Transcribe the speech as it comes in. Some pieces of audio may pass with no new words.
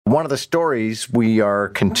One of the stories we are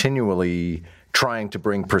continually trying to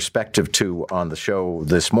bring perspective to on the show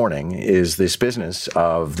this morning is this business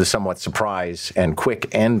of the somewhat surprise and quick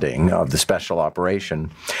ending of the special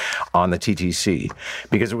operation on the TTC,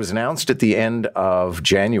 because it was announced at the end of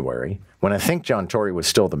January when I think John Tory was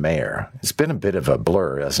still the mayor. It's been a bit of a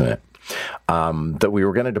blur, hasn't it? That we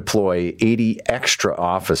were going to deploy 80 extra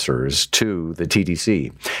officers to the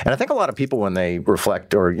TTC. And I think a lot of people, when they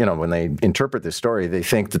reflect or, when they interpret this story, they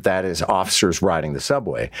think that that is officers riding the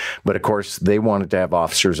subway. But of course, they wanted to have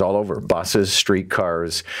officers all over: buses,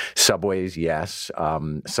 streetcars, subways, yes,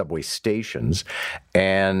 subway stations.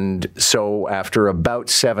 And so after about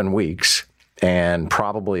 7 weeks, and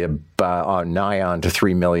probably nigh on to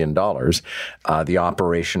 $3 million, the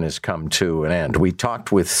operation has come to an end. We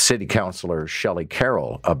talked with City Councillor Shelley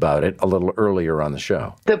Carroll about it a little earlier on the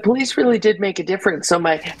show. The police really did make a difference. So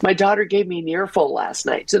my daughter gave me an earful last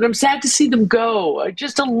night, and I'm sad to see them go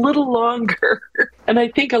just a little longer. And I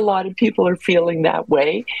think a lot of people are feeling that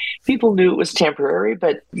way. People knew it was temporary,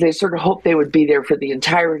 but they sort of hoped they would be there for the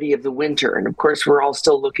entirety of the winter. And of course, we're all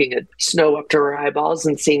still looking at snow up to our eyeballs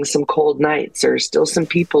and seeing some cold nights. There's still some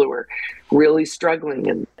people who are really struggling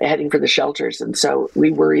and heading for the shelters. And so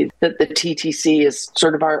we worry that the TTC is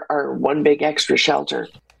sort of our one big extra shelter.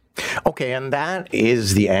 Okay, and that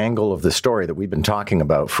is the angle of the story that we've been talking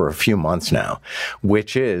about for a few months now,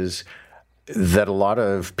 which is that a lot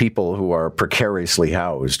of people who are precariously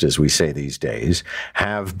housed, as we say these days,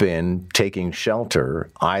 have been taking shelter.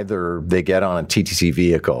 Either they get on a TTC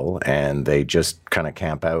vehicle and they just kind of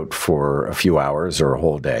camp out for a few hours or a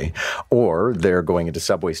whole day, or they're going into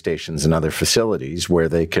subway stations and other facilities where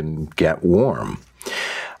they can get warm.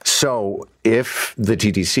 So if the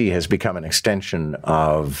TTC has become an extension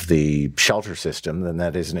of the shelter system, then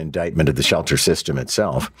that is an indictment of the shelter system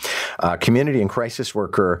itself. Community and crisis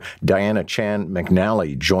worker Diana Chan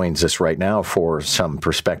McNally joins us right now for some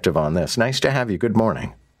perspective on this. Nice to have you. Good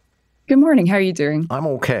morning. Good morning. How are you doing? I'm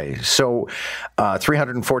okay. So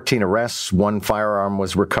 314 arrests, 1 firearm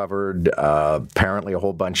was recovered. Apparently a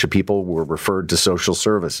whole bunch of people were referred to social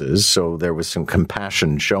services, so there was some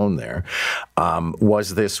compassion shown there.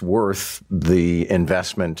 Was this worth the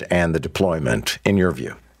investment and the deployment, in your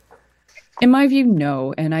view? In my view,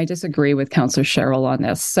 no. And I disagree with Councillor Cheryl on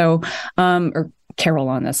this. Carol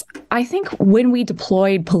on this. I think when we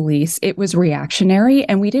deployed police, it was reactionary,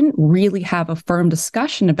 and we didn't really have a firm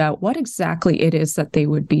discussion about what exactly it is that they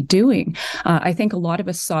would be doing. I think a lot of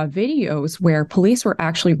us saw videos where police were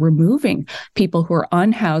actually removing people who are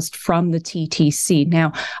unhoused from the TTC.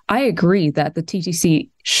 Now, I agree that the TTC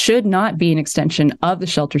should not be an extension of the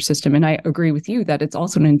shelter system. And I agree with you that it's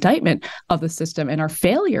also an indictment of the system and our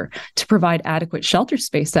failure to provide adequate shelter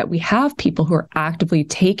space, that we have people who are actively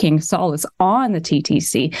taking solace on the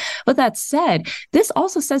TTC. But that said, this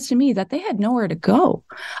also says to me that they had nowhere to go.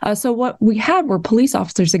 So what we had were police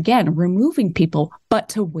officers, again, removing people, but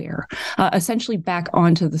to where? Essentially back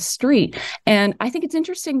onto the street. And I think it's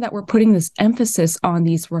interesting that we're putting this emphasis on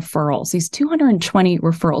these referrals, these 220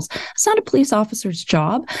 referrals. It's not a police officer's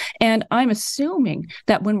job. And I'm assuming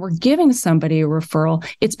that when we're giving somebody a referral,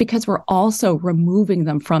 it's because we're also removing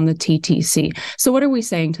them from the TTC. So what are we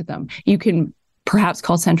saying to them? You can perhaps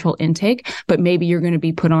call central intake, but maybe you're going to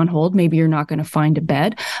be put on hold. Maybe you're not going to find a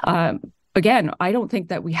bed. Again, I don't think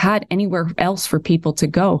that we had anywhere else for people to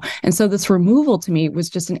go. And so this removal to me was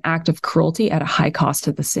just an act of cruelty at a high cost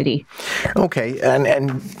to the city. Okay.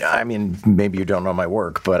 And I mean, maybe you don't know my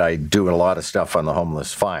work, but I do a lot of stuff on the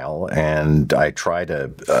homeless file, and I try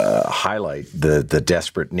to highlight the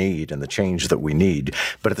desperate need and the change that we need.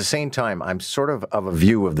 But at the same time, I'm sort of a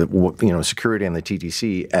view of the security on the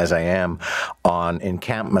TTC as I am on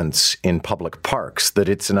encampments in public parks, that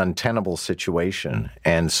it's an untenable situation.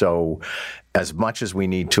 And so as much as we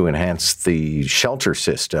need to enhance the shelter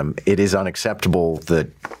system, it is unacceptable that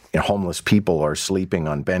homeless people are sleeping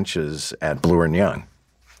on benches at Bloor and Yonge.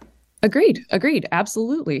 Agreed.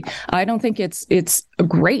 Absolutely. I don't think it's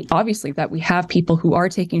great, obviously, that we have people who are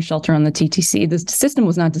taking shelter on the TTC. The system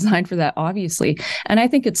was not designed for that, obviously. And I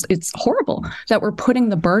think it's horrible that we're putting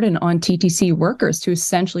the burden on TTC workers to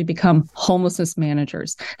essentially become homelessness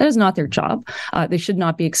managers. That is not their job. They should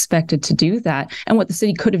not be expected to do that. And what the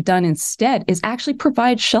city could have done instead is actually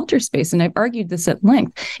provide shelter space. And I've argued this at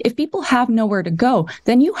length. If people have nowhere to go,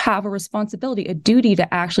 then you have a responsibility, a duty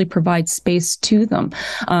to actually provide space to them.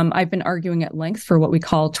 I've been arguing at length for what we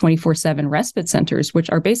call 24/7 respite centers, centers, which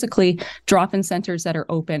are basically drop-in centers that are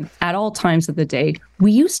open at all times of the day.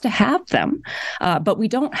 We used to have them, but we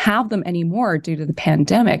don't have them anymore due to the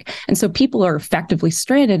pandemic. And so people are effectively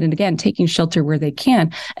stranded and, again, taking shelter where they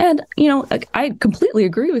can. And, I completely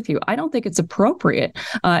agree with you. I don't think it's appropriate.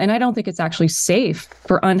 And I don't think it's actually safe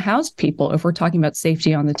for unhoused people if we're talking about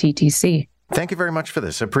safety on the TTC. Thank you very much for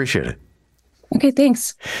this. I appreciate it. Okay,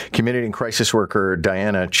 thanks. Community and crisis worker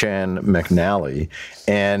Diana Chan McNally.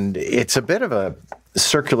 And it's a bit of a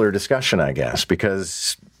circular discussion, I guess,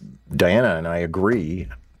 because Diana and I agree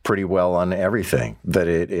pretty well on everything, that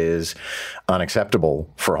it is unacceptable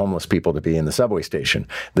for homeless people to be in the subway station.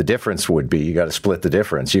 The difference would be you got to split the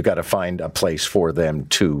difference. You got to find a place for them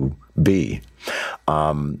to be.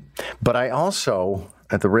 But I also,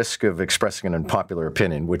 at the risk of expressing an unpopular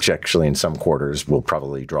opinion, which actually in some quarters will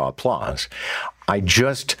probably draw applause, I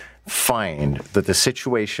just find that the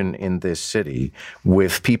situation in this city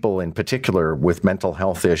with people in particular with mental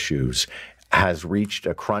health issues has reached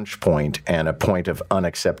a crunch point and a point of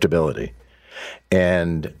unacceptability.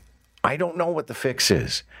 And I don't know what the fix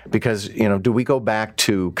is because, do we go back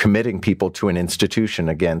to committing people to an institution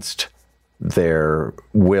against their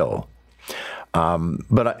will?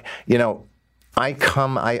 But I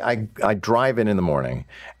drive in the morning,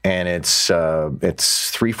 and it's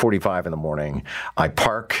 3:45 in the morning. I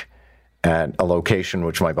park at a location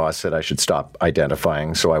which my boss said I should stop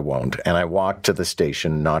identifying, so I won't. And I walk to the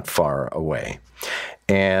station not far away.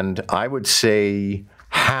 And I would say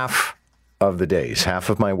half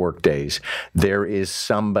of my work days, there is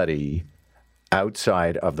somebody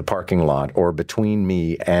outside of the parking lot or between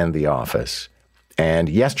me and the office. And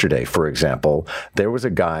yesterday, for example, there was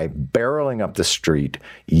a guy barreling up the street,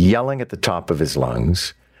 yelling at the top of his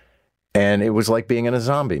lungs, and it was like being in a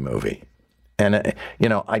zombie movie. And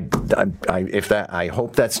I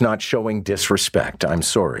hope that's not showing disrespect. I'm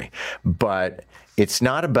sorry, but it's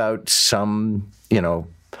not about some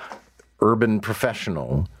urban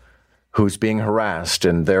professional who's being harassed,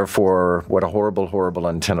 and therefore, what a horrible, horrible,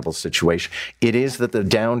 untenable situation. It is that the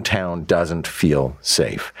downtown doesn't feel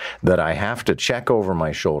safe, that I have to check over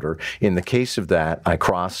my shoulder. In the case of that, I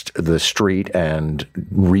crossed the street and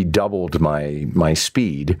redoubled my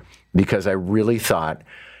speed because I really thought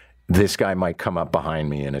this guy might come up behind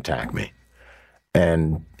me and attack me.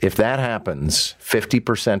 And if that happens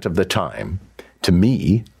 50% of the time, to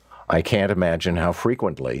me, I can't imagine how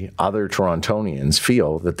frequently other Torontonians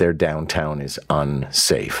feel that their downtown is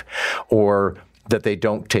unsafe or that they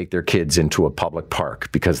don't take their kids into a public park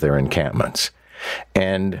because they're encampments.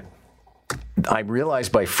 And I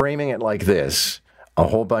realized by framing it like this, a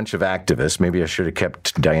whole bunch of activists, maybe I should have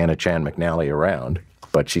kept Diana Chan McNally around,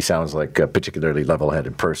 but she sounds like a particularly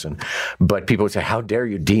level-headed person. But people would say, how dare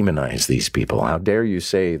you demonize these people? How dare you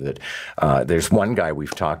say that there's one guy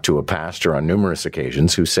we've talked to, a pastor on numerous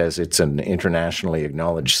occasions, who says it's an internationally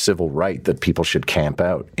acknowledged civil right that people should camp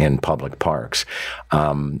out in public parks.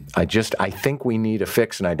 I think we need a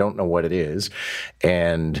fix, and I don't know what it is.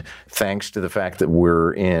 And thanks to the fact that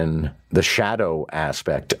we're in the shadow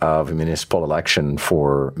aspect of a municipal election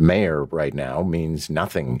for mayor right now means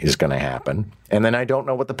nothing is going to happen. And then I don't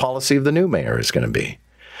know what the policy of the new mayor is going to be.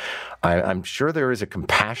 I'm sure there is a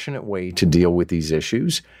compassionate way to deal with these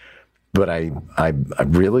issues, but I've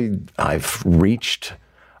reached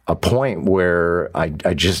a point where I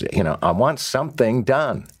want something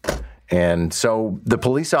done. And so the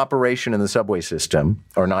police operation in the subway system,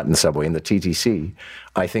 or not in the subway, in the TTC,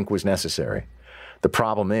 I think was necessary. The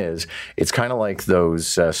problem is, it's kind of like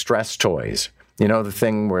those stress toys. You know, the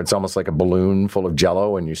thing where it's almost like a balloon full of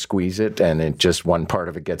Jell-O and you squeeze it and it just one part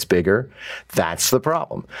of it gets bigger. That's the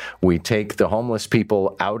problem. We take the homeless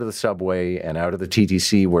people out of the subway and out of the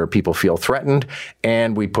TTC where people feel threatened,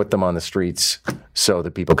 and we put them on the streets so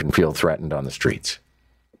that people can feel threatened on the streets.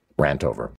 Rant over.